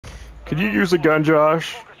Could you use a gun,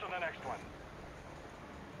 Josh?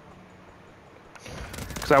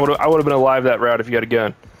 Because I would have been alive that route if you had a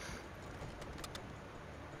gun.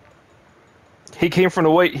 He came from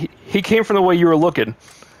the way he came from the way you were looking.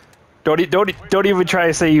 Don't even try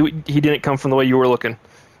to say he didn't come from the way you were looking.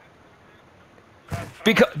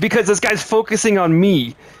 Because this guy's focusing on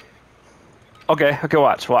me. Okay,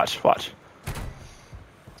 watch.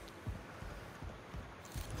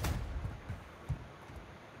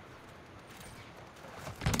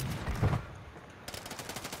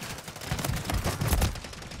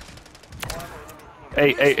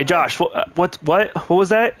 Hey, Josh, what was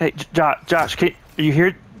that? Hey, Josh, are you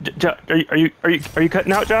here? Are you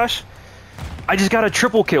cutting out, Josh? I just got a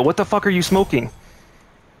triple kill. What the fuck are you smoking?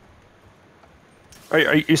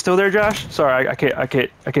 Are you still there, Josh? Sorry, I can't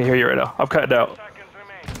hear you right now. I'm cutting out.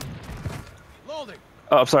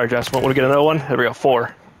 Oh, I'm sorry, Josh. Want to get another one? There we go.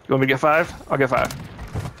 4. You want me to get 5? I'll get 5.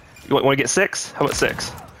 You want to get 6? How about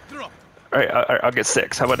 6? All right, I'll get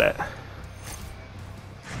 6. How about that?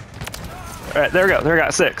 All right, there we go. There I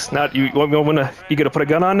got 6. Now you gonna put a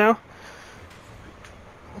gun on now?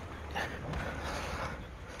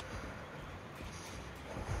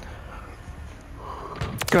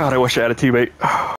 God, I wish I had a teammate.